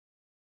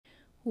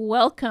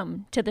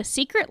Welcome to the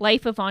Secret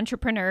Life of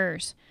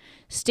Entrepreneurs.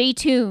 Stay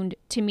tuned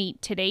to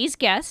meet today's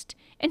guest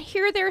and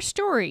hear their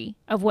story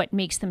of what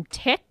makes them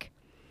tick,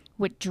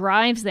 what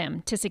drives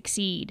them to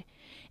succeed,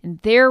 and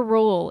their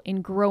role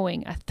in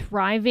growing a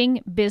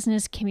thriving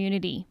business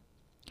community.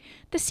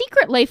 The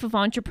Secret Life of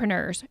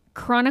Entrepreneurs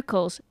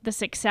chronicles the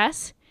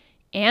success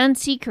and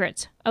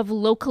secrets of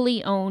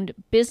locally owned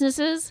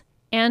businesses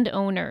and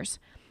owners.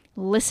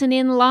 Listen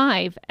in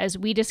live as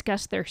we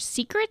discuss their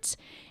secrets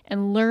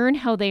and learn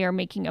how they are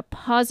making a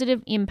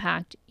positive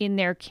impact in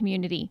their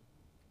community.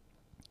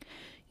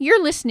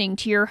 You're listening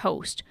to your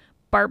host,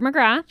 Barb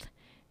McGrath,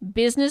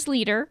 business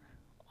leader,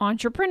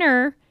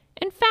 entrepreneur,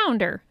 and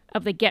founder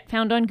of the Get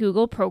Found on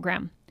Google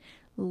program.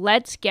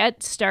 Let's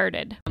get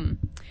started.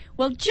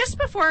 Well, just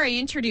before I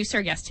introduce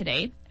our guest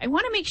today, I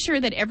want to make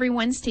sure that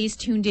everyone stays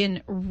tuned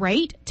in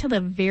right to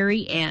the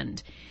very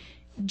end.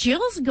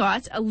 Jill's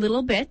got a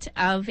little bit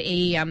of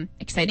a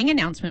exciting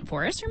announcement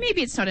for us, or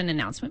maybe it's not an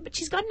announcement, but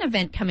she's got an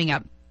event coming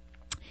up.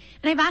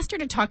 And I've asked her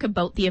to talk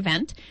about the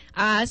event.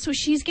 So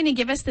she's going to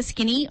give us the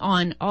skinny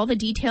on all the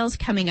details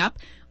coming up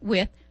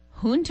with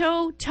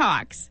Junto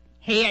Talks.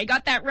 Hey, I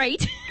got that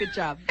right. Good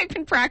job. I've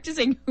been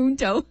practicing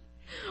Junto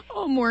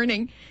all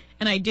morning,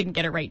 and I didn't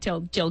get it right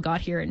till Jill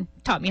got here and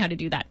taught me how to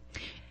do that.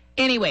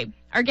 Anyway,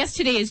 our guest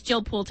today is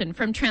Jill Poulton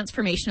from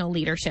Transformational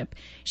Leadership.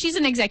 She's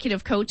an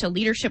executive coach, a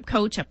leadership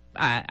coach,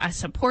 a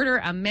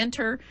supporter, a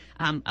mentor,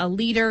 a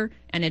leader,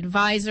 an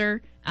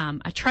advisor,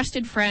 a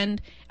trusted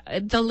friend.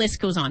 The list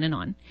goes on and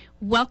on.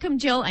 Welcome,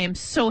 Jill. I am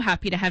so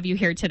happy to have you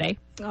here today.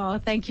 Oh,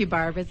 thank you,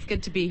 Barb. It's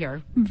good to be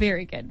here.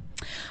 Very good.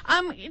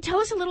 Tell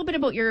us a little bit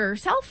about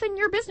yourself and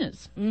your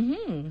business.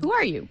 Mm-hmm. Who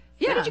are you?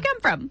 Yeah. Where did you come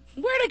from?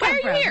 Where did I come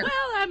Why from? are you here?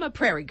 Well, I'm a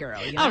prairie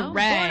girl, you know. All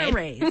right. Born and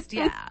raised,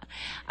 yeah.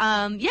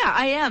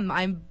 I am.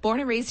 I'm born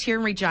and raised here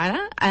in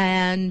Regina,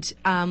 and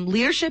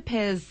leadership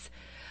has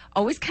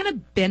always kind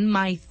of been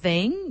my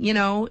thing. You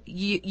know,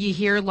 you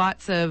hear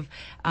lots of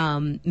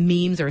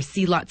memes or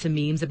see lots of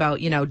memes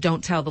about, you know,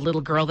 don't tell the little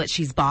girl that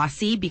she's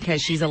bossy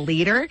because she's a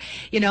leader.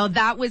 You know,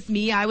 that was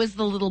me. I was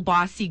the little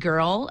bossy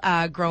girl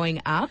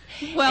growing up.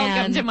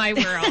 Welcome to my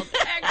world.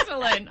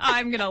 Excellent.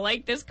 I'm going to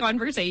like this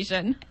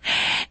conversation.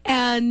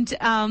 And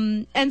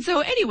so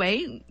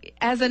anyway,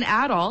 as an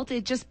adult,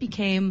 it just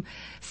became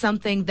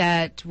something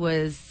that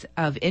was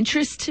of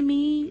interest to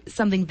me,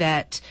 something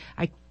that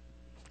I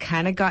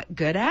kind of got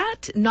good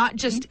at, not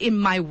just in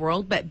my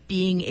world, but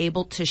being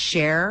able to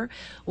share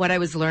what I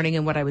was learning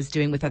and what I was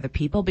doing with other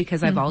people,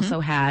 because I've also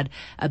had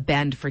a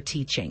bend for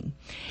teaching.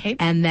 Okay.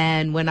 And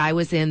then when I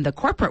was in the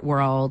corporate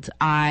world,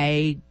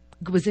 I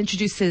was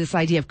introduced to this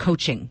idea of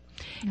coaching.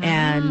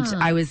 And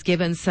I was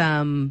given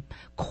some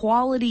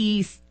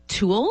quality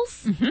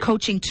tools,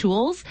 coaching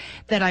tools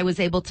that I was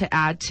able to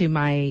add to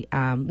my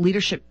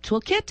leadership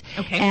toolkit.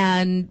 Okay.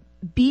 And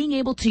being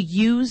able to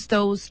use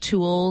those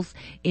tools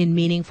in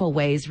meaningful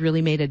ways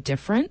really made a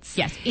difference.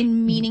 Yes,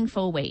 in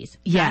meaningful ways.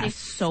 Yes. That is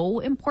so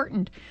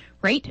important,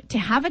 right? To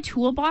have a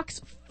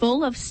toolbox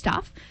full of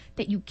stuff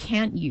that you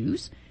can't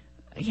use,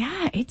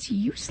 yeah, it's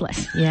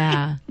useless.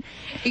 Yeah.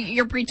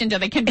 You're preaching to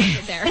the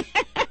convicted there.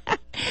 That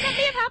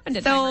may have happened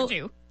a time or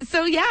two.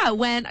 So yeah,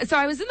 so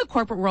I was in the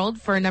corporate world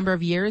for a number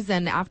of years,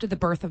 and after the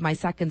birth of my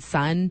second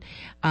son,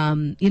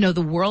 you know,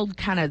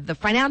 the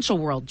financial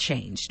world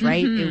changed,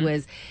 right? It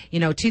was, you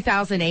know,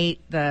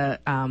 2008, the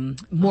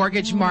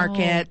mortgage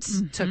market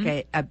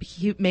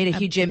made a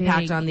huge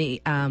impact on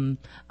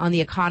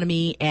the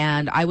economy,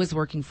 and I was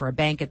working for a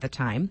bank at the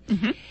time.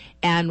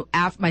 And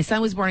my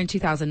son was born in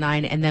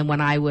 2009, and then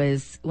when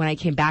I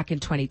came back in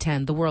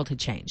 2010, the world had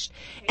changed.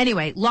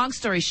 Anyway, long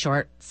story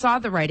short, saw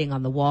the writing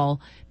on the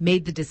wall,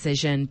 made the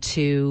decision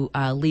to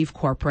leave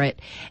corporate,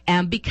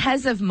 and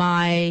because of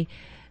my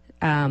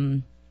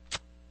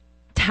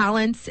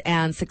talents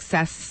and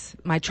success,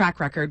 my track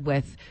record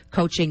with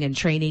coaching and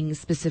training,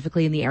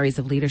 specifically in the areas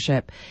of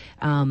leadership,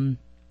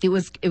 it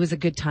was a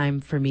good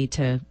time for me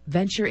to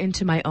venture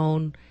into my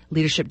own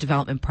leadership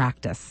development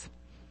practice.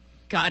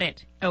 Got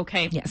it.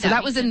 Okay. Yeah. So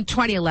that was in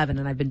 2011,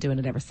 and I've been doing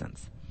it ever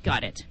since.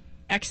 Got it.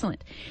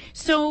 Excellent.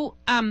 So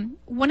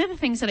one of the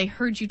things that I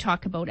heard you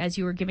talk about as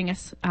you were giving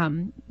us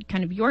kind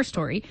of your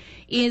story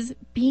is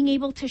being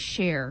able to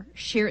share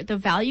the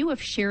value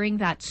of sharing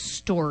that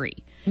story,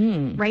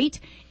 right?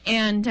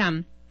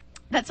 And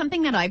that's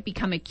something that I've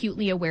become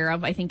acutely aware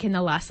of, I think, in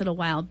the last little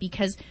while,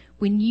 because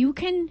when you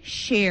can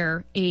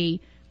share a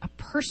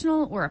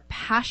personal or a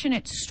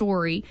passionate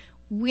story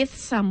with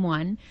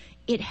someone,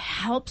 it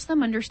helps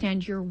them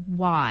understand your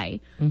why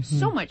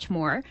so much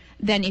more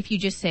than if you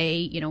just say,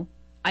 you know,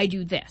 I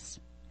do this,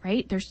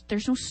 right?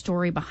 There's no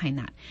story behind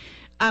that.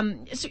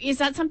 So is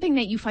that something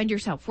that you find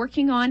yourself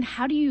working on?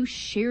 How do you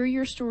share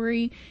your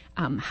story?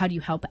 How do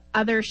you help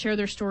others share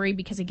their story?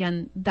 Because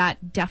again,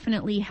 that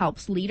definitely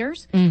helps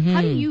leaders.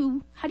 How do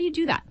you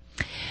do that?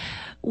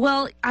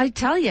 Well, I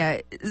tell you,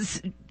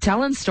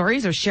 telling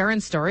stories or sharing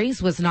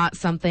stories was not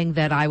something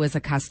that I was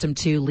accustomed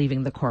to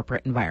leaving the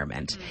corporate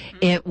environment.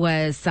 It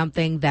was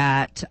something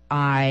that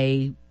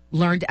I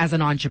learned as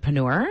an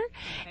entrepreneur.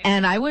 Okay.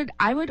 And I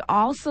would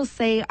also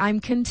say I'm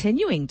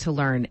continuing to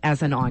learn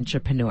as an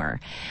entrepreneur.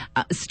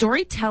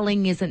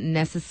 Storytelling isn't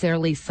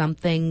necessarily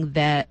something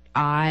that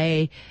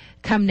I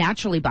come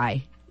naturally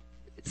by,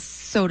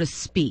 so to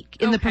speak,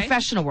 in the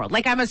professional world.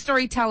 Like, I'm a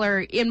storyteller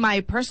in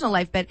my personal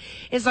life, but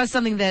it's not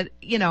something that,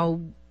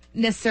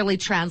 necessarily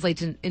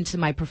translates into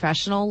my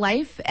professional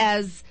life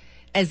as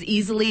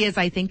easily as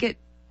I think it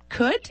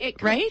could,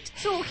 right?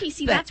 So,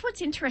 that's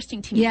what's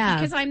interesting to me,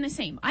 because I'm the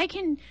same. I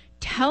can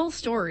tell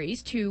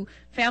stories to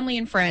family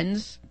and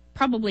friends,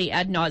 probably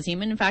ad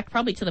nauseum, and in fact,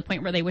 probably to the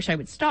point where they wish I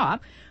would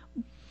stop.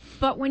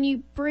 But when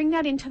you bring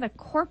that into the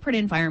corporate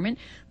environment,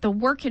 the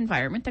work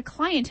environment, the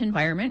client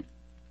environment,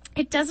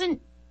 it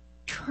doesn't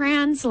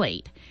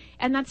translate.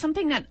 And that's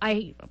something that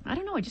I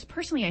don't know,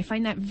 I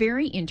find that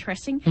very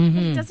interesting. Mm-hmm.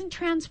 It doesn't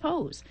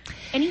transpose.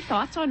 Any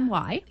thoughts on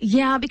why?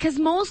 Yeah, because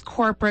most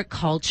corporate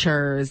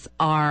cultures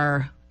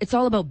it's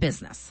all about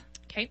business.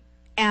 Okay.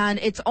 And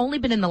it's only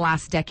been in the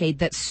last decade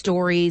that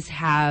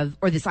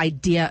this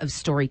idea of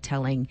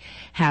storytelling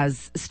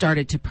has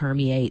started to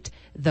permeate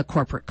the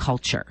corporate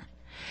culture.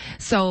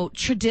 So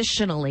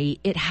traditionally,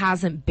 it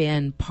hasn't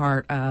been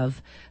part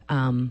of,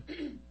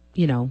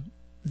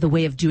 the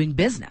way of doing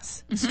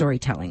business,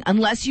 storytelling,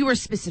 unless you were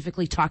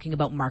specifically talking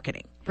about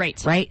marketing.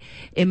 Right. Right?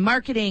 In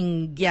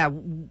marketing,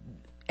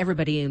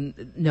 everybody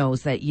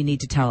knows that you need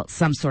to tell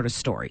some sort of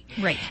story.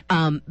 Right.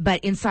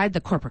 But inside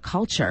the corporate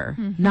culture,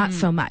 not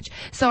so much.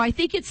 So I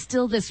think it's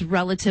still this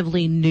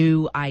relatively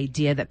new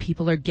idea that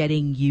people are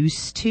getting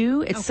used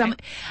to.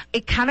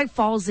 It kind of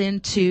falls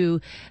into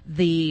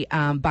the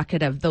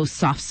bucket of those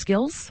soft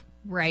skills.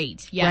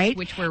 Right. Yes. Right?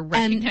 Which we're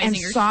recognizing and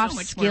are soft so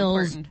much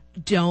skills more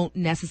don't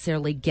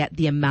necessarily get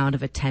the amount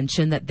of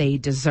attention that they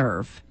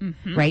deserve.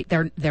 Right?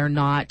 They're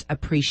not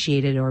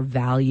appreciated or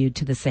valued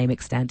to the same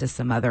extent as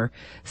some other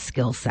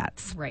skill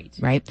sets. Right.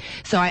 Right.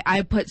 So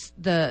I put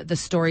the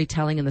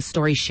storytelling and the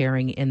story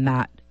sharing in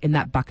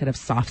that bucket of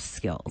soft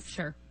skills.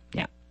 Sure.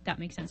 Yeah. That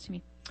makes sense to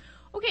me.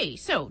 Okay,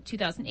 so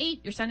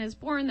 2008, your son is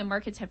born. The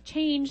markets have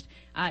changed.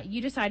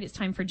 You decide it's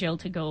time for Jill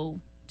to go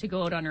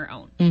out on her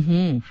own.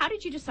 Mm-hmm. How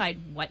did you decide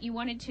what you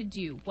wanted to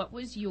do? What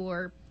was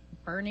your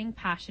burning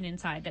passion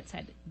inside that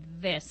said,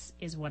 this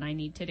is what I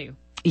need to do?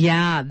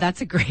 Yeah, that's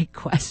a great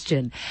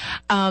question.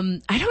 I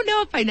don't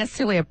know if I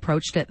necessarily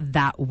approached it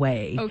that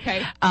way.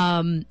 Okay.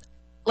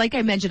 Like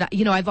I mentioned,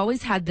 I've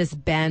always had this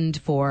bend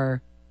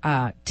for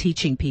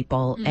teaching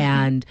people,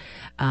 and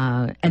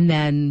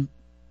then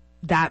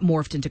that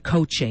morphed into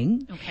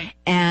coaching. Okay.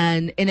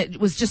 And it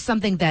was just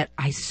something that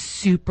I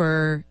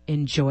super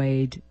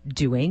enjoyed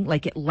doing.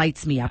 Like, it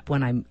lights me up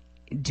when I'm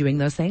doing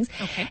those things.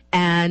 Okay.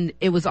 And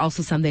it was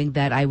also something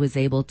that I was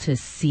able to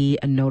see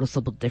a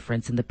noticeable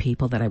difference in the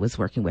people that I was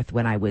working with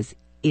when I was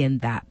in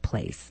that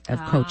place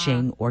of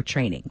coaching or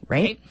training,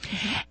 right?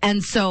 Okay.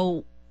 And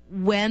so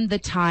when the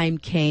time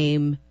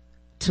came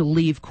to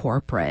leave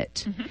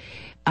corporate,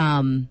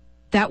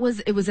 it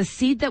was a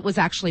seed that was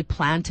actually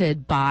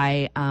planted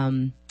by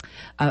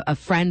a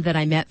friend that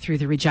I met through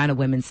the Regina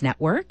Women's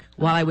Network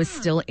while I was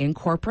still in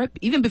corporate,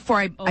 even before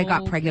I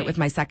got pregnant with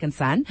my second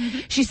son.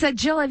 She said,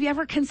 Jill, have you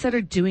ever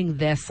considered doing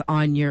this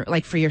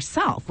for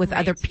yourself with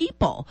other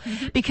people?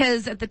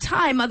 Because at the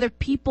time, other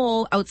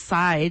people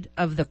outside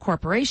of the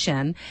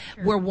corporation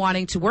were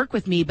wanting to work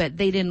with me, but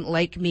they didn't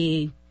like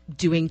me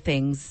doing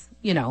things,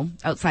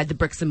 outside the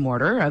bricks and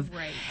mortar of.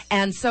 Right.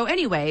 And so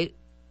anyway,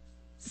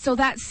 so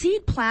that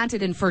seed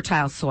planted in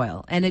fertile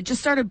soil, and it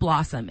just started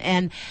blossom.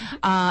 And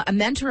a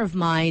mentor of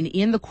mine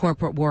in the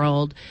corporate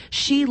world,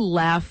 she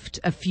left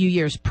a few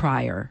years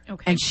prior.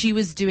 Okay. And she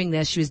was doing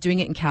this. She was doing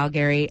it in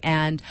Calgary.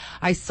 And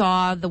I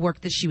saw the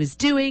work that she was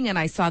doing, and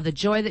I saw the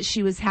joy that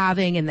she was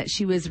having, and that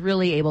she was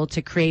really able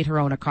to create her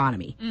own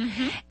economy.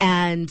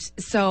 And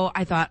so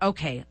I thought,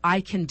 okay, I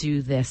can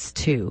do this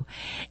too.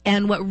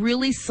 And what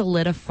really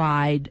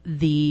solidified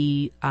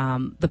the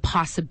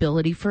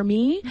possibility for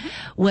me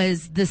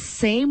was the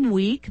same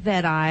week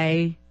that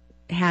I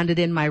handed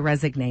in my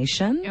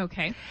resignation.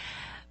 Okay.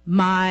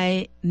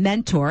 My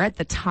mentor at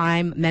the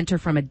time, mentor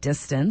from a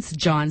distance,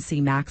 John C.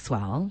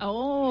 Maxwell.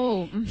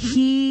 Oh.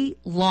 He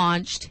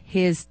launched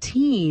his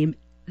team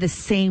the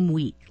same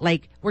week.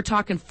 Like, we're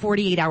talking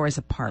 48 hours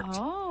apart.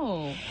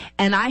 Oh.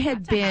 And I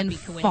had been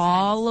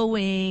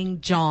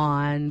following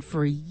John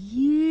for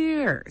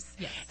years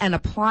and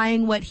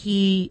applying what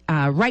he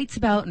writes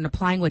about and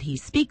applying what he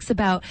speaks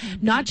about,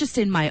 not just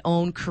in my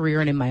own career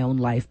and in my own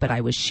life, but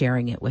I was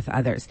sharing it with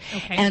others.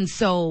 Okay. And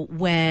so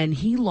when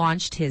he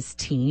launched his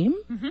team,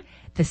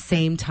 the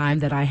same time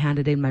that I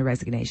handed in my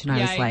resignation,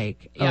 I was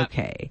like,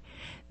 okay,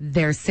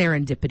 there's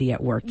serendipity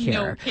at work here.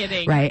 No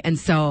kidding. Right. And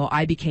so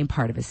I became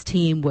part of his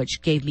team,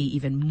 which gave me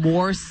even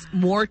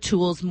more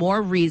tools,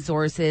 more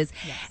resources.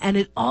 Yes. And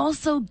it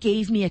also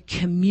gave me a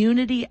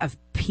community of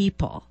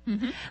people,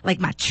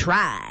 like my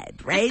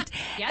tribe, right?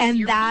 Yes,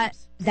 and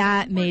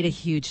that made a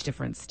huge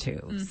difference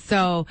too.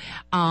 So,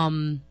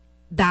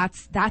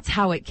 that's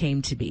how it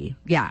came to be.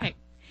 Yeah.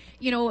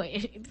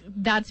 Okay.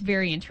 That's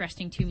very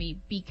interesting to me,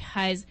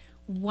 because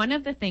one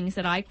of the things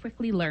that I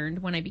quickly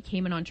learned when I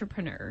became an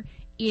entrepreneur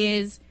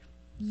is,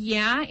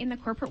 yeah, in the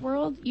corporate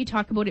world, you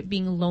talk about it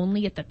being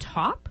lonely at the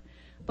top,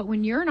 but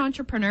when you're an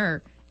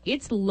entrepreneur,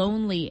 it's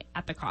lonely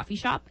at the coffee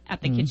shop,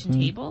 at the kitchen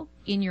table,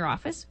 in your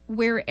office,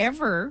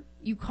 wherever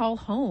you call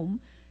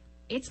home,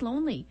 it's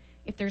lonely.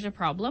 If there's a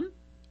problem,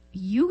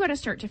 you got to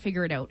start to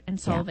figure it out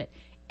and solve it.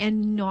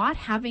 And not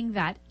having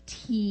that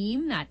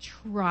team, that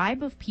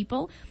tribe of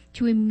people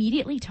to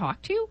immediately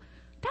talk to,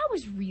 that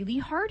was really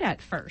hard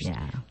at first.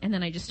 Yeah. And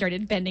then I just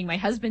started bending my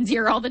husband's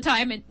ear all the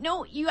time and,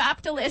 no, you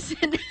have to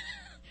listen.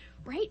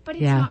 Right? But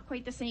it's not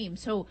quite the same.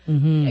 So,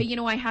 you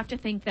know, I have to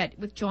think that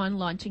with John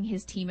launching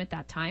his team at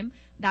that time,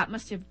 that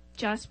must have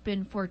just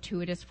been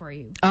fortuitous for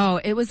you. Oh,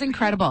 it was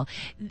incredible.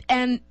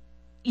 And,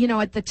 you know,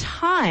 at the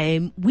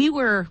time,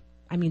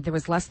 there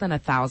was less than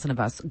 1,000 of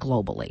us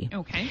globally.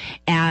 Okay.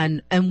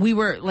 And we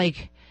were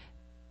like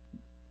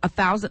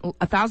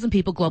 1,000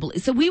 people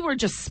globally. So we were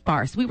just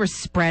sparse. We were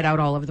spread out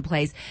all over the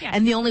place. Yes.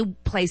 And the only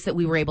place that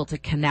we were able to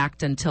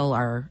connect until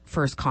our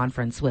first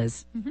conference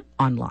was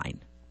online.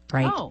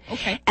 Right. Oh,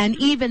 okay. And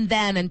even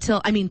then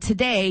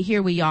today,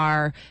 here we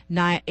are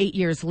 8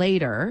 years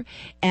later,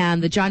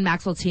 and the John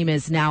Maxwell team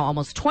is now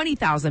almost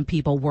 20,000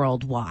 people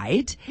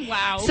worldwide.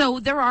 Wow. So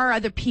there are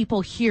other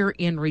people here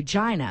in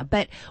Regina,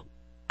 but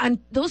on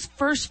those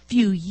first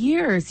few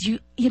years, you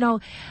know,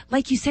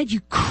 like you said, you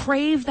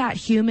crave that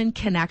human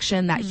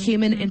connection, that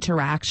human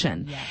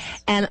interaction.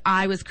 Yes. And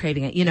I was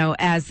craving it, you know,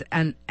 as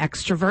an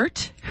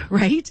extrovert,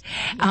 right?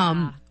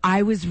 Yeah.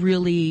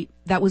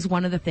 That was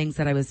one of the things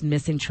that I was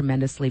missing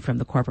tremendously from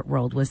the corporate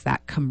world, was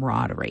that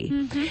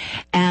camaraderie.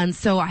 And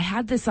so I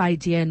had this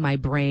idea in my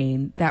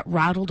brain that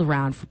rattled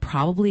around for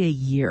probably a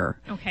year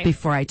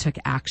before I took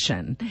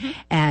action.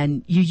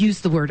 And you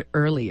used the word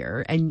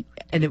earlier, and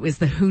it was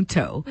the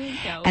Junto.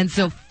 And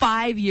so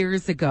 5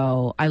 years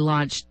ago, I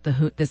launched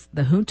the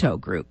Junto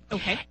group.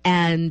 Okay.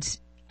 And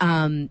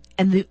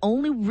the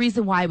only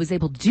reason why I was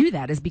able to do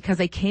that is because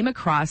I came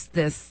across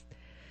this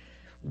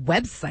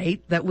website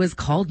that was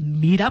called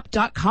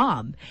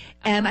meetup.com.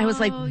 And I was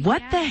like,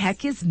 what the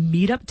heck is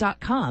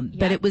meetup.com?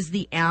 But it was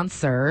the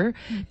answer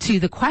to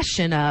the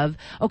question of,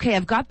 okay,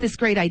 I've got this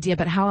great idea,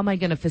 but how am I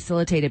going to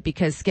facilitate it?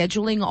 Because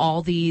scheduling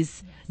all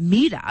these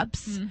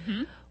meetups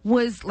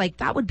was like,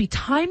 that would be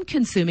time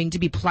consuming to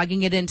be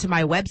plugging it into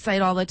my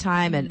website all the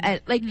time. And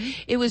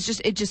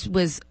it just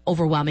was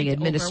overwhelming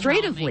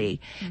administratively.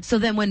 So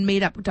then when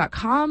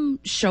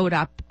meetup.com showed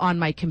up on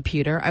my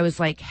computer, I was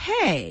like,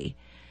 hey,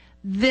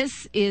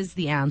 this is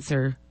the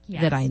answer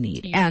that I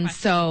need. And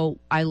so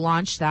I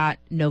launched that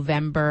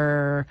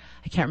November,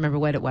 I can't remember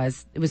what it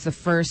was. It was the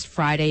first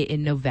Friday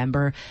in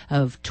November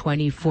of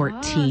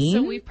 2014.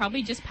 So we've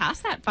probably just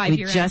passed that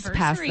 5-year anniversary. We just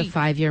passed the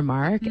 5-year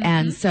mark.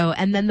 And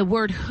then the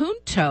word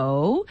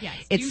Junto,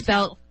 it's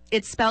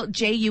spelled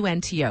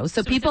Junto.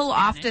 So people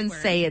often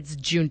say it's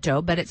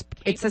Junto, but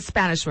it's a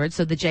Spanish word.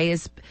 So the J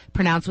is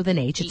pronounced with an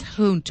H. It's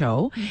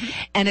Junto.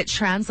 And it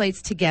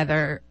translates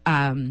together,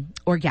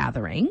 or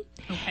gathering.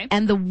 Okay.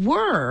 And the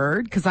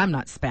word, because I'm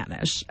not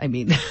Spanish, I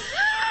mean,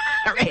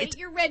 right?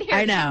 You're red hair.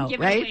 I know,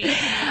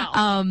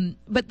 right?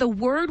 But the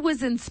word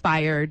was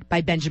inspired by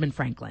Benjamin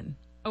Franklin.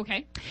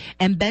 Okay.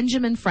 And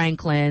Benjamin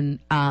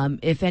Franklin,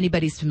 if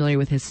anybody's familiar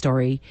with his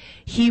story,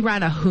 he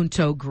ran a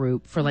Junto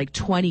group for like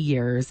 20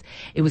 years.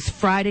 It was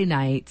Friday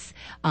nights.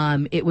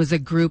 It was a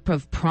group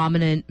of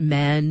prominent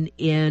men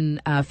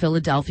in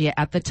Philadelphia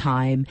at the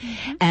time.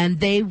 And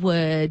they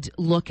would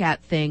look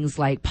at things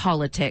like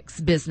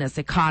politics, business,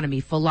 economy,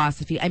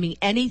 philosophy. I mean,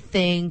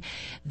 anything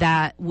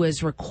that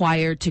was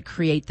required to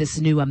create this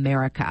new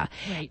America.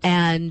 Right.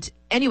 And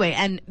anyway,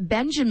 and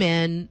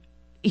Benjamin,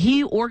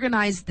 he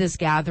organized this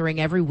gathering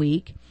every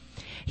week.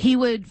 He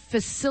would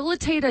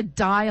facilitate a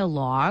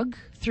dialogue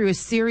through a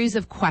series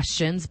of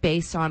questions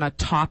based on a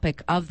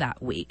topic of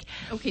that week.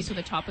 Okay, so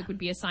the topic would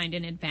be assigned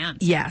in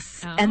advance.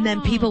 Yes. Oh. And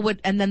then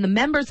the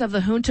members of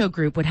the Junto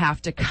group would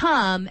have to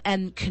come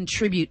and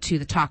contribute to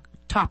the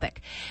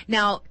topic.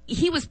 Now,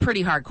 he was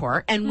pretty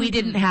hardcore, and we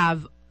didn't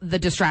have the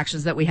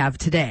distractions that we have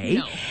today.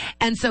 No.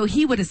 And so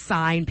he would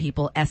assign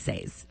people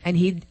essays, and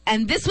it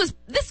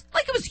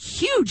was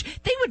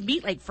huge. They would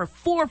meet like for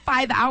 4 or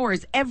 5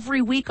 hours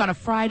every week on a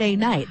Friday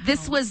night.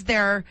 This was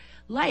their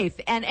life.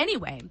 And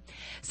anyway,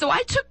 so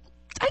I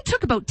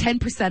took about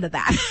 10% of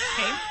that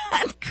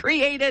and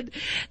created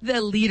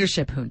the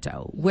Leadership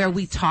Junto, where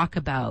we talk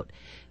about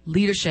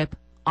leadership,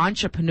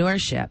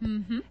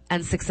 entrepreneurship,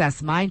 and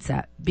success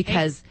mindset,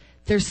 because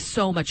there's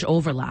so much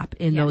overlap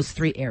in those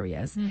 3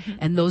 areas.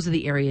 And those are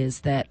the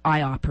areas that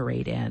I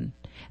operate in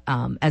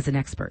as an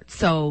expert.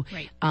 So,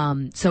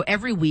 so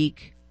every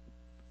week,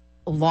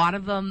 a lot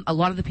of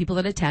the people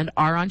that attend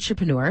are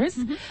entrepreneurs.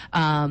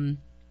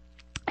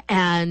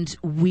 And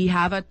we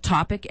have a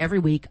topic every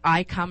week.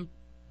 I come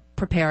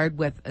prepared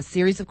with a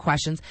series of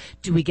questions.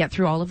 Do we get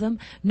through all of them?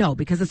 No,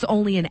 because it's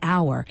only an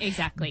hour.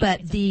 Exactly.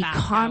 But it's the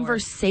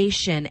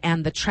conversation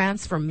and the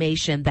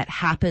transformation that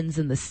happens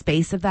in the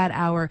space of that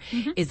hour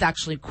is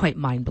actually quite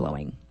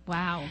mind-blowing.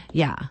 Wow.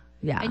 Yeah.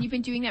 And you've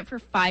been doing that for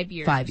 5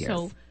 years. 5 years.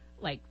 So,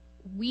 like,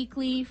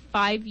 weekly,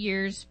 5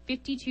 years,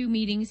 52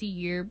 meetings a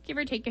year, give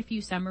or take a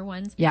few summer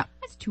ones. Yeah.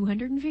 That's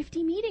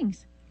 250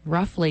 meetings.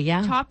 Roughly,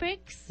 yeah.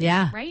 Topics.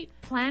 Yeah. Right?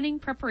 Planning,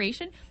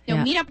 preparation.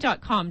 Now, Yeah.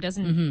 meetup.com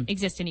doesn't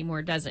exist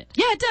anymore, does it?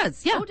 Yeah, it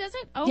does. Yeah. Oh, does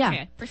it? Oh, Yeah.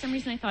 okay. For some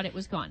reason, I thought it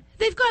was gone.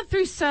 They've gone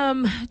through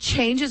some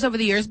changes over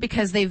the years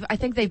because I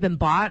think they've been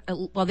bought.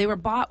 Well, they were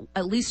bought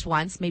at least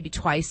once, maybe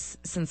twice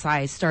since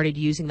I started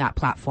using that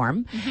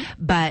platform.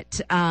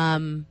 But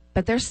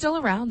they're still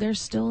around. They're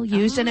still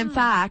used. And in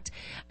fact,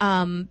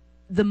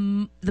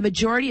 the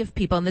majority of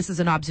people, and this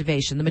is an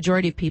observation, the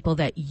majority of people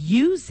that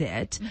use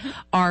it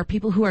are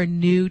people who are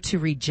new to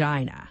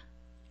Regina.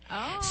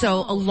 Oh,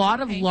 So a lot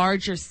of okay.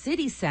 larger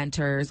city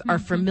centers are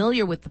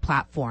familiar with the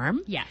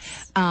platform.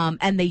 Yes.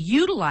 And they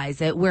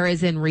utilize it,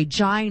 whereas in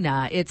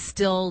Regina, it's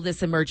still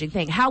this emerging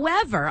thing.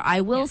 However,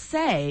 I will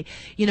say,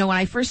 when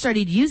I first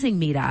started using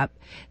Meetup,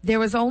 there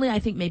was only, I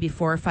think, maybe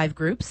 4 or 5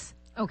 groups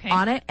Okay.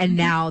 on it. And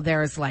now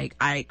there's like,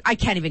 I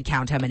can't even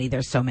count how many.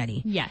 There's so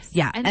many. Yes.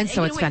 Yeah. And so you it's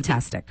know what?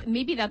 fantastic.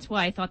 Maybe that's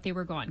why I thought they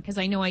were gone, because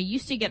I know I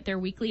used to get their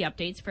weekly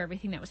updates for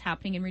everything that was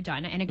happening in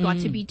Regina, and it got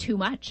to be too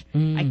much.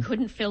 I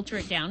couldn't filter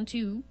it down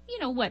to,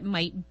 what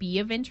might be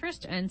of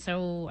interest, and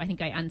so I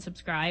think I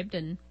unsubscribed,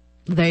 and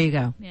There you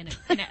go.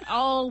 it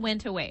all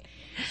went away.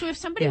 So if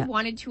somebody Yeah.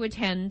 wanted to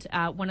attend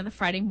one of the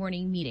Friday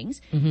morning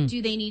meetings,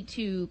 do they need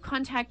to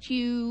contact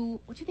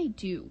you? What do they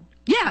do?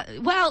 Yeah,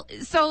 well,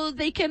 so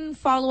they can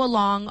follow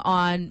along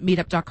on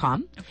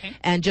meetup.com Okay.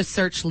 and just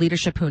search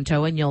Leadership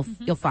Junto and you'll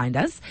find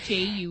us.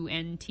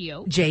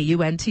 JUNTO.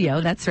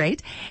 JUNTO, that's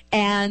right.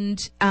 And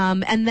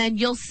then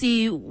you'll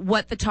see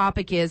what the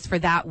topic is for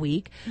that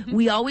week.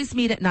 We always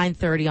meet at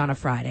 9:30 on a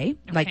Friday,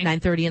 like Okay.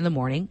 9:30 in the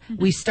morning.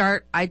 We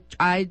start,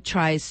 I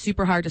try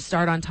super hard to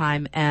start on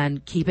time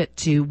and keep it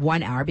to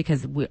 1 hour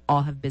because we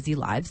all have busy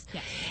lives.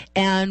 Yes.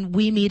 And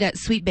we meet at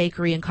Sweet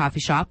Bakery and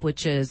Coffee Shop,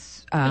 which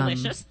is,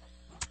 Delicious.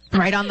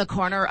 right on the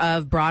corner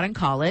of Broad and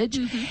College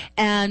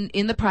and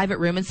in the private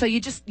room. And so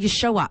you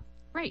show up,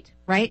 Right.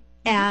 right?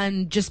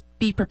 And just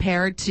be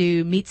prepared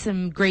to meet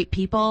some great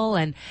people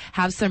and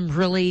have some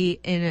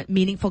really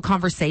meaningful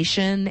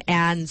conversation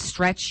and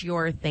stretch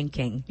your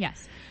thinking.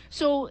 Yes.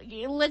 So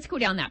let's go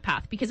down that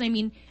path, because I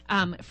mean,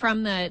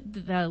 from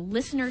the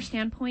listener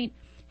standpoint,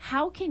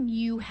 how can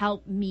you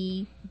help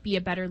me be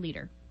a better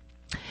leader?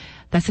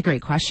 That's a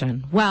great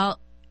question. Well,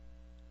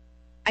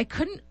 I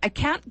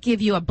can't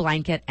give you a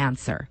blanket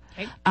answer.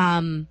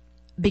 Okay.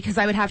 Because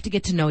I would have to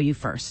get to know you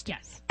first.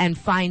 Yes. And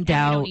find I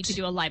out. don't need to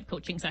do a live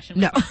coaching session.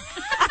 No.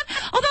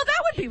 Although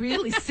that would be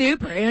really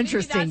super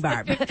interesting,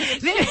 Barb.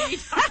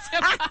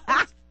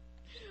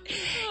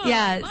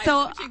 Yeah, Live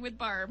so coaching with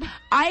Barb.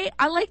 I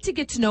like to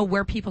get to know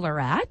where people are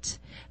at,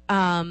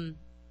 and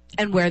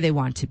where they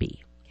want to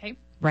be, Okay.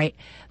 right?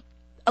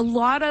 A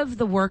lot of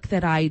the work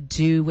that I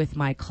do with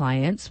my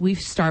clients, we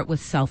start with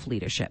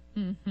self-leadership.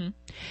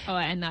 Oh,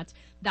 and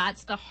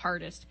that's the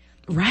hardest.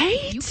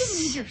 Right? You can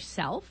lead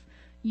yourself,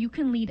 you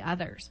can lead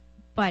others,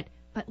 but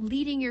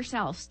leading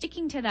yourself,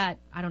 sticking to that,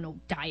 I don't know,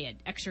 diet,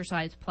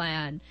 exercise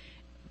plan,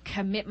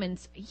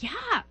 commitments,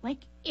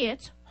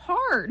 it's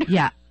hard.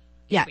 Yeah.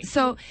 Yeah.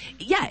 So,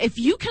 yeah, if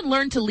you can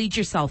learn to lead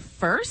yourself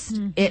first,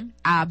 it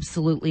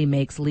absolutely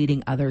makes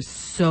leading others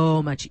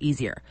so much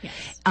easier.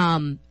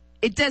 Yes.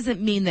 It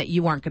doesn't mean that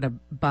you aren't going to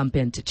bump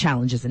into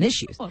challenges and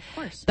issues. Well, of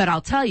course. But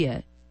I'll tell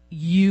you,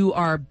 you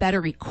are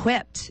better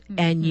equipped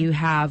and you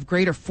have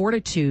greater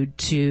fortitude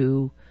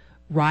to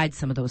ride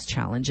some of those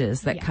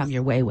challenges that Yes. come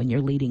your way when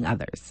you're leading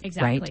others.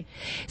 Exactly. Right?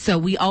 So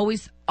we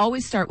always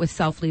start with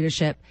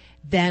self-leadership,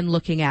 then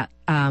looking at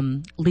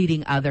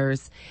leading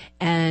others,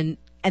 and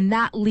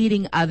that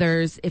leading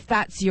others, if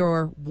that's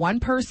your one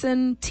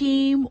person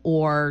team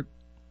or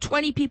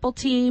 20 people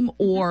team,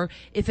 or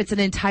if it's an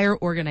entire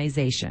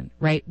organization,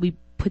 right? We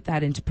put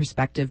that into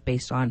perspective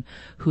based on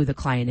who the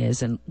client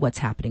is and what's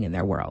happening in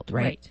their world,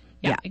 right?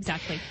 Yeah,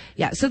 exactly.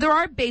 Yeah. So there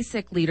are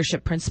basic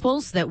leadership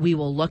principles that we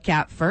will look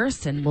at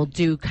first, and we'll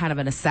do kind of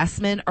an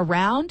assessment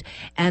around,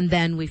 and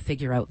then we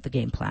figure out the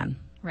game plan.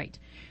 Right.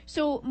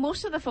 So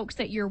most of the folks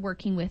that you're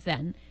working with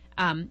then,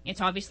 it's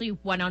obviously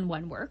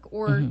one-on-one work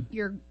or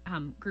your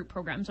group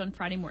programs on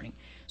Friday morning.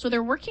 So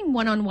they're working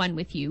one-on-one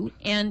with you.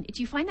 And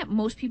do you find that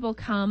most people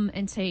come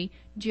and say,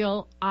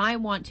 Jill, I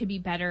want to be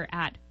better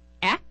at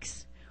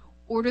X?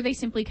 Or do they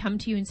simply come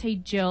to you and say,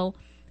 Jill,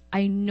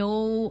 I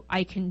know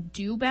I can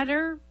do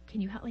better?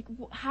 Can you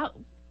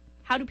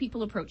how do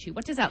people approach you?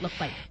 What does that look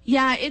like?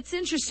 Yeah, it's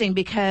interesting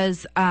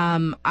because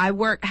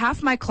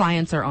half my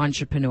clients are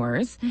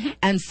entrepreneurs.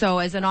 And so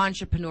as an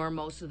entrepreneur,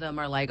 most of them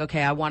are like,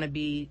 okay, I want to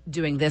be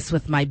doing this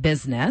with my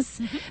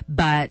business,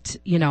 but,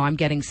 I'm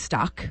getting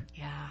stuck.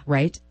 Yeah.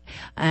 Right?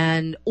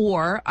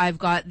 Or I've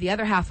got the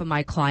other half of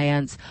my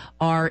clients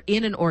are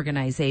in an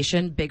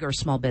organization, big or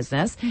small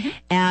business,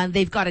 and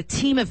they've got a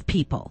team of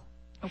people.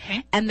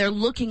 Okay. And they're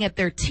looking at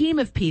their team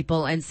of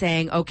people and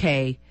saying,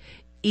 okay,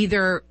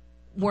 either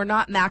we're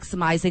not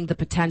maximizing the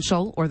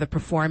potential or the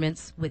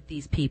performance with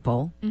these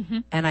people,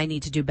 and I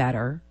need to do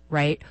better,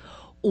 right?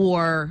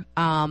 Or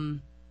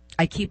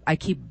I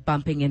keep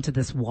bumping into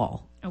this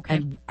wall. Okay.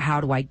 And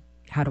how do I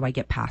How do I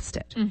get past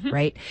it? Mm-hmm.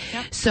 Right?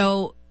 Yep.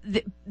 So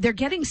they're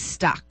getting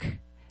stuck.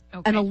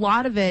 Okay. And a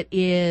lot of it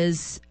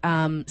is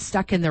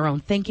stuck in their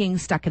own thinking,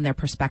 stuck in their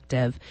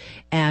perspective.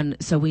 And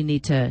so we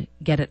need to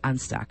get it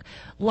unstuck.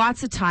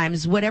 Lots of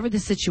times, whatever the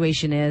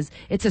situation is,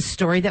 it's a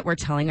story that we're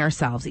telling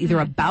ourselves, either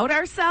about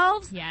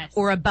ourselves Yes.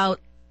 or about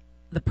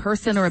the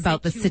person or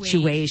about the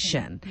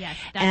situation. Yes,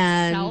 that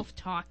And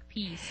self-talk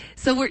piece.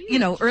 so we're,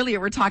 earlier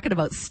we're talking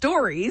about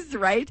stories,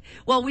 right?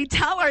 Well, we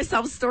tell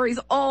ourselves stories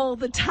all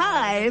the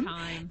time.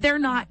 They're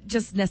not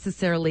just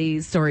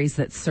necessarily stories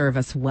that serve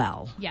us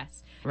well. Yes.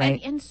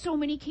 Right. And in so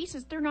many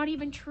cases, they're not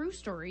even true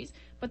stories,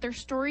 but they're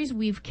stories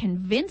we've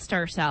convinced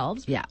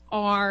ourselves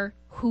are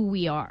who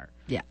we are.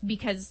 Yeah.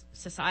 Because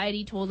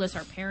society told us,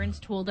 our parents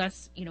told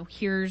us,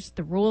 here's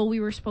the role we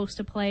were supposed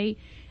to play.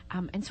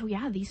 And so,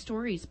 these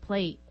stories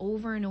play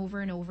over and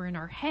over and over in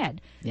our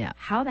head. Yeah.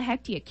 How the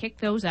heck do you kick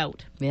those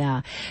out?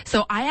 Yeah.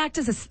 So I act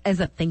as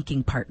a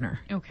thinking partner.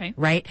 Okay.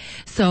 Right?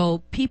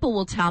 So people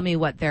will tell me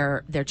what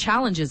their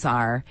challenges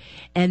are,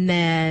 and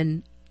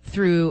then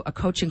through a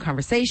coaching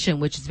conversation,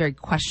 which is very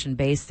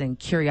question-based and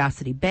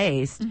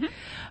curiosity-based,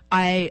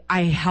 I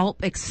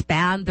help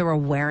expand their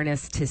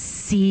awareness to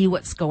see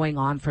what's going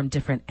on from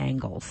different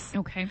angles.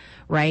 Okay.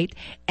 Right?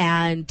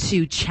 And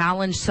to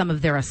challenge some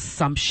of their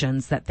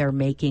assumptions that they're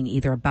making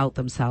either about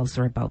themselves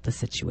or about the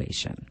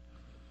situation.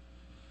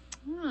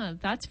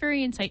 That's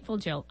very insightful,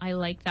 Jill. I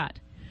like that.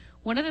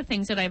 One of the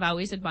things that I've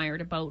always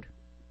admired about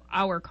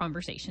our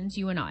conversations,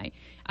 you and I,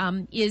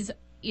 is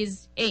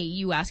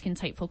you ask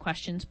insightful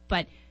questions,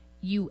 but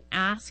you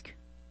ask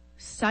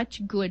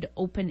such good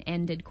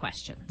open-ended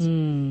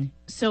questions.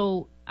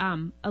 So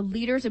a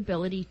leader's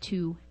ability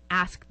to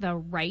ask the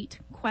right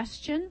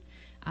question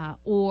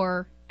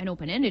or an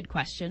open-ended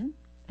question,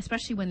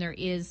 especially when there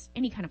is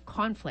any kind of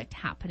conflict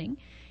happening,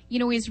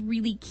 is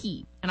really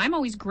key. And I'm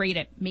always great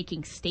at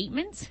making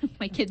statements.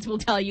 My kids will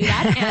tell you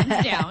that,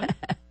 hands down.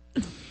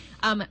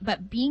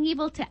 But being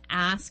able to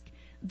ask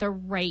the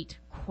right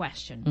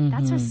question,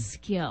 that's a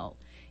skill.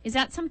 Is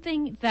that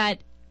something that,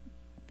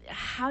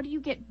 how do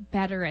you get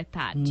better at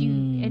that? Do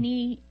you,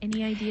 any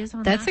ideas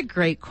on that? That's a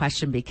great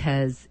question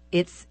because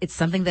it's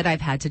something that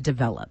I've had to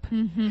develop.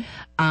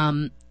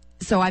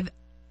 So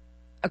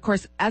of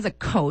course, as a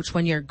coach,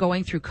 when you're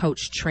going through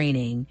coach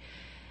training,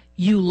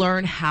 you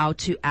learn how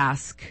to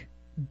ask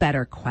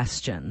better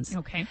questions.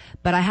 Okay.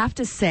 But I have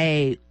to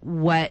say,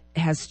 what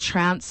has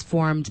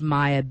transformed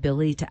my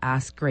ability to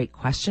ask great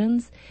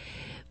questions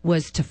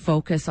was to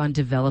focus on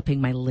developing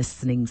my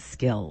listening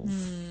skills.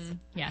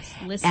 Yes,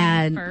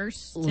 listening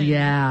first.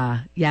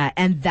 Yeah.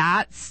 And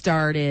that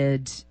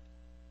started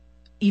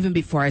even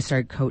before I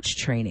started coach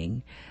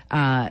training.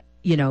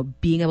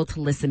 Being able to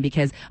listen,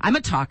 because I'm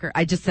a talker.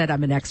 I just said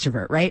I'm an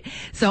extrovert, right?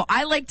 So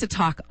I like to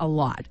talk a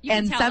lot,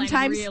 and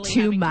sometimes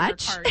too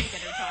much.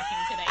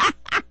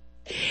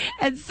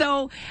 And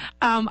so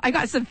I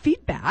got some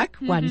feedback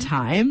one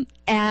time,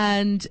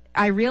 and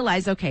I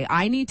realized, okay,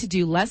 I need to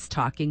do less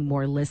talking,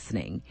 more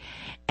listening.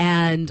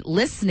 And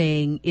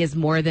listening is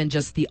more than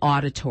just the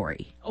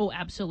auditory. Oh,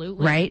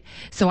 absolutely. Right?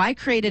 So I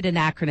created an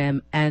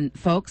acronym, and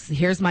folks,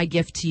 here's my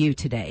gift to you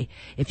today.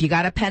 If you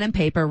got a pen and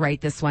paper, write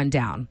this one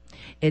down.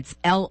 It's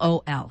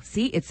LOL.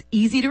 See, it's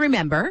easy to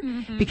remember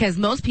because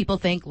most people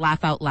think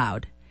laugh out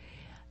loud.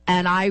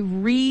 And I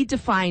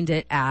redefined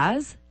it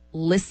as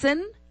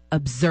listen,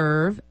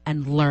 observe,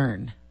 and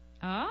learn.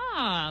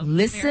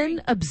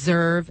 Listen,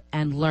 observe,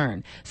 and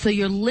learn. So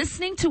you're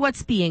listening to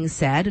what's being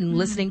said and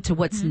listening to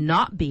what's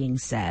not being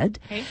said,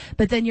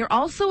 but then you're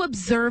also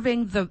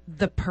observing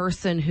the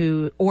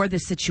person or the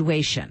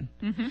situation,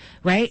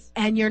 right?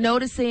 And you're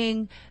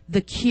noticing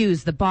the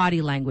cues, the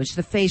body language,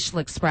 the facial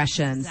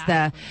expressions,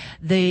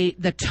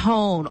 the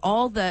tone,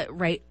 all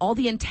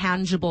the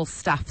intangible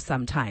stuff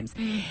sometimes.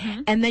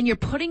 And then you're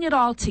putting it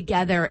all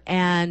together,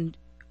 and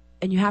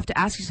you have to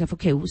ask yourself,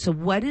 okay, so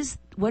what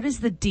is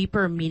the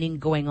deeper meaning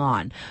going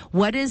on?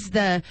 What is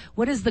the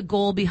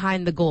goal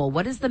behind the goal?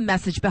 What is the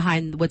message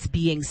behind what's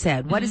being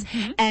said? What is,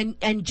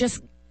 and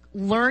just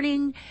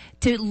learning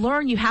to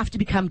learn, you have to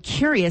become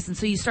curious. And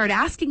so you start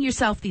asking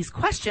yourself these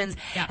questions,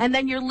 and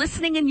then you're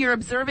listening and you're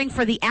observing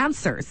for the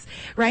answers,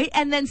 right?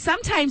 And then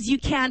sometimes you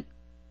can't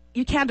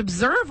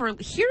observe or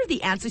hear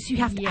the answers. You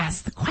have to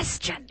ask the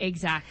question.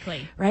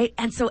 Exactly. Right?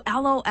 And so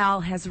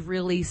LOL has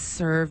really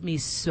served me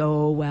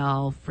so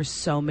well for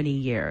so many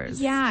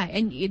years. Yeah,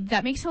 and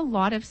that makes a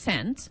lot of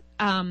sense.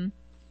 One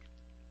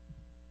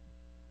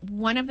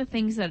of the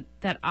things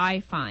that I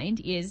find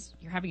is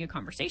you're having a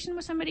conversation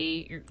with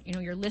somebody,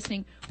 you're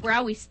listening. We're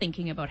always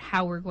thinking about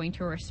how we're going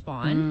to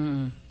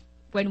respond.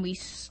 When we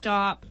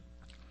stop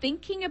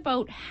thinking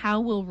about how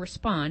we'll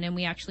respond and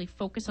we actually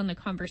focus on the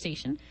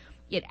conversation,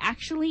 it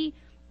actually,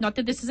 not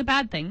that this is a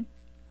bad thing,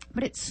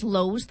 but it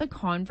slows the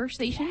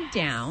conversation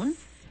down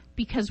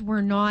because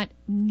we're not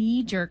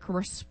knee-jerk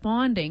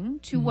responding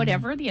to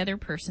whatever the other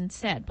person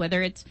said,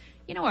 whether it's,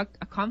 a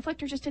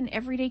conflict or just an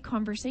everyday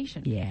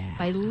conversation. Yeah.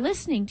 By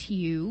listening to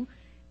you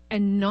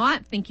and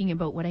not thinking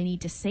about what I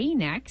need to say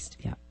next,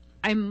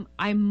 I'm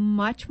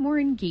much more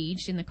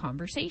engaged in the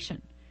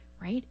conversation,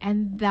 right?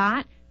 And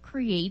that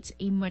creates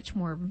a much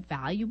more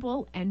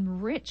valuable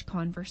and rich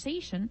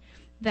conversation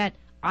that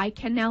I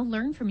can now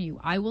learn from you.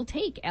 I will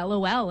take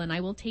LOL and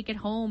I will take it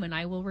home and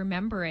I will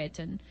remember it,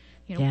 and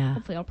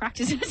hopefully I'll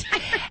practice it.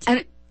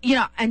 And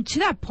and to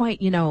that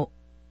point,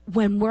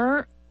 when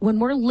we're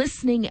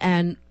listening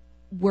and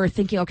we're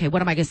thinking, okay,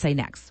 what am I going to say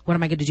next? What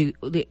am I going to do?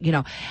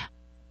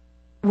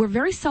 We're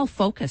very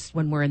self-focused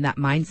when we're in that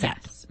mindset,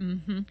 Yes.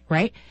 Mm-hmm.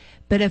 right?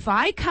 But if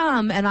I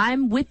come and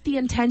I'm with the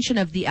intention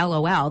of the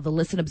LOL, the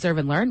listen, observe,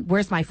 and learn,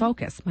 where's my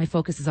focus? My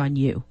focus is on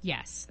you.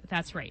 Yes,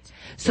 that's right.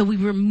 So we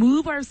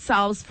remove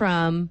ourselves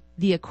from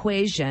the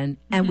equation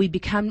and we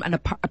become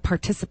a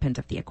participant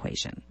of the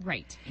equation.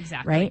 Right,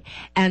 exactly. Right?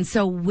 And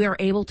so we're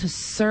able to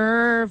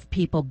serve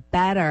people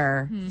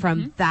better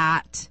from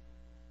that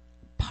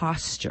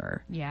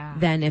posture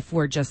than if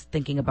we're just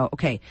thinking about,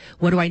 okay,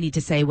 what do I need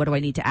to say? What do I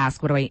need to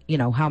ask? What do I,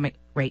 how am I,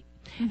 right?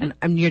 And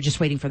you're just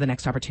waiting for the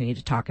next opportunity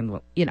to talk and,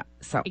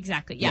 so.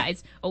 Exactly. Yeah.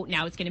 It's,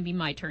 now it's going to be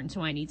my turn.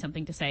 So I need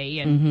something to say.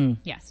 And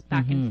yes,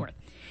 back and forth.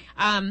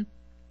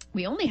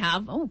 We only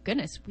have,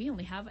 we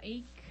only have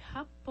a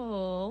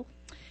couple.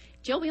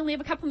 Jill, we only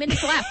have a couple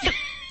minutes left.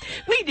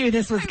 We knew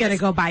this was going to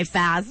go by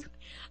fast.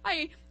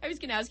 I was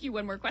going to ask you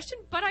one more question,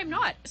 but I'm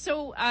not.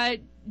 So,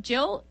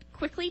 Jill,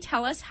 quickly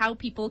tell us how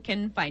people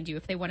can find you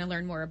if they want to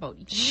learn more about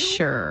you,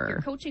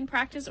 your coaching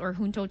practice, or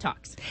Junto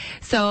Talks.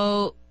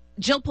 So,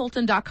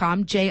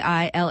 JillPoulton.com,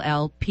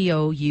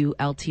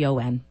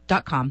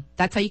 JillPoulton.com.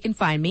 That's how you can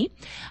find me.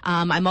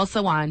 I'm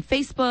also on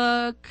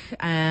Facebook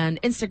and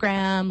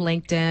Instagram,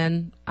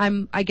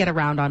 LinkedIn. I get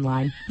around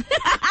online.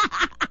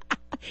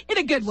 In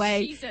a good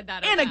way. She said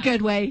that. In a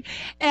good way.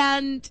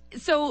 And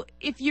so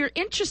if you're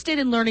interested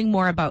in learning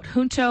more about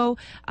Junto,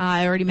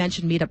 I already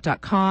mentioned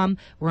meetup.com.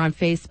 We're on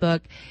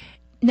Facebook.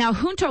 Now,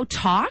 Junto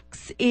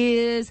Talks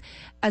is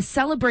a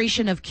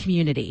celebration of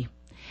community.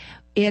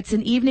 It's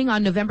an evening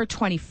on November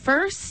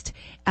 21st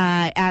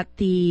at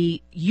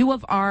the U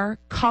of R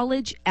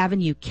College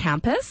Avenue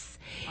campus.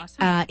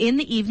 Awesome. In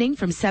the evening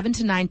from 7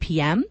 to 9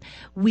 p.m.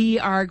 We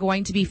are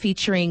going to be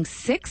featuring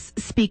 6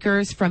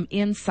 speakers from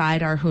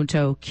inside our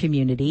Junto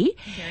community.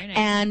 Very nice.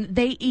 And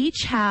they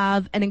each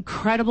have an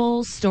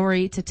incredible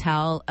story to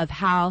tell of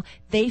how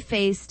they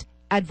faced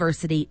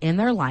adversity in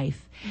their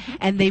life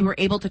and they were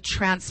able to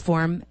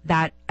transform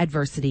that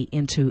adversity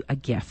into a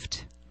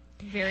gift.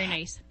 Very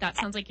nice. That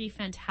sounds like a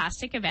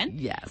fantastic event.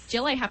 Yes.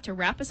 Jill, I have to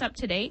wrap us up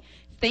today.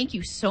 Thank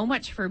you so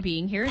much for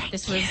being here.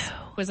 This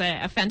was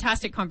a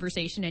fantastic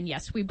conversation. And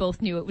yes, we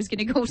both knew it was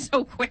going to go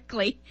so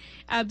quickly.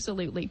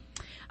 Absolutely.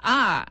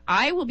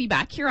 I will be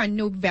back here on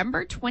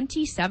November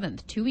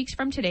 27th, 2 weeks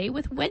from today,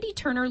 with Wendy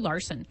Turner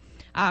Larson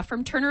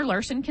from Turner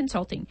Larson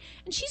Consulting.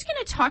 And she's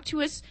going to talk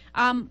to us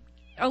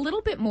a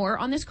little bit more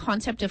on this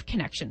concept of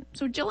connection.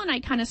 So Jill and I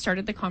kind of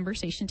started the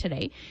conversation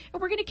today,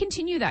 and we're going to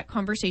continue that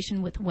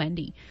conversation with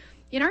Wendy.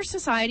 In our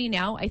society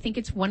now, I think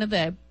it's one of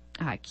the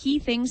key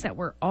things that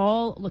we're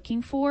all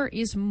looking for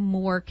is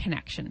more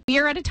connection. We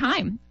are at a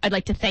time. I'd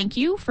like to thank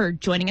you for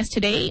joining us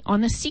today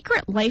on The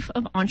Secret Life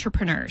of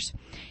Entrepreneurs.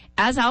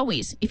 As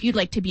always, if you'd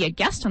like to be a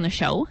guest on the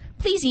show,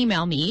 please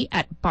email me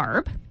at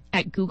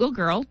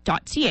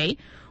barb@googlegirl.ca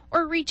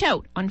or reach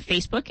out on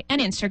Facebook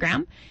and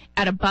Instagram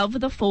at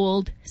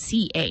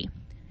AboveTheFoldCA.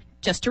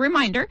 Just a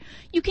reminder,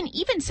 you can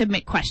even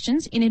submit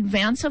questions in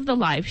advance of the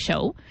live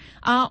show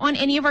on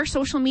any of our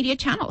social media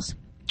channels.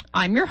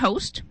 I'm your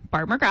host,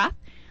 Barb McGrath,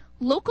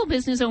 local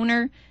business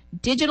owner,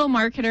 digital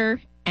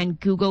marketer, and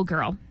Google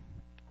girl.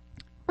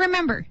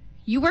 Remember,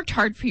 you worked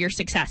hard for your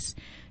success.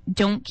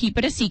 Don't keep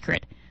it a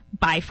secret.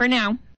 Bye for now.